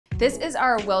This is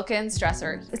our Wilkins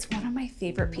dresser. It's one of my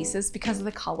favorite pieces because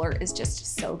the color is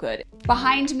just so good.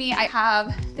 Behind me, I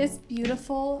have this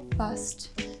beautiful bust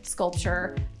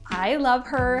sculpture. I love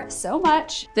her so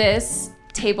much. This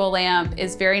table lamp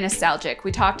is very nostalgic.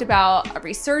 We talked about a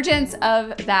resurgence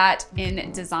of that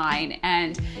in design,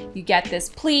 and you get this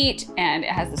pleat and it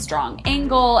has the strong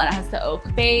angle and it has the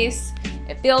oak base.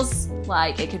 It feels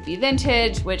like it could be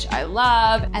vintage, which I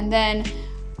love. And then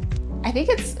I think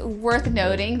it's worth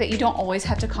noting that you don't always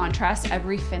have to contrast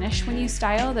every finish when you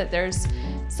style, that there's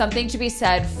something to be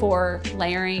said for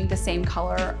layering the same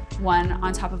color one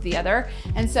on top of the other.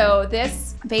 And so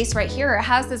this base right here, it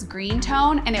has this green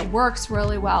tone and it works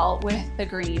really well with the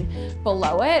green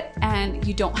below it. And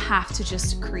you don't have to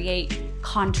just create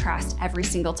contrast every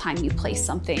single time you place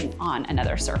something on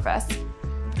another surface.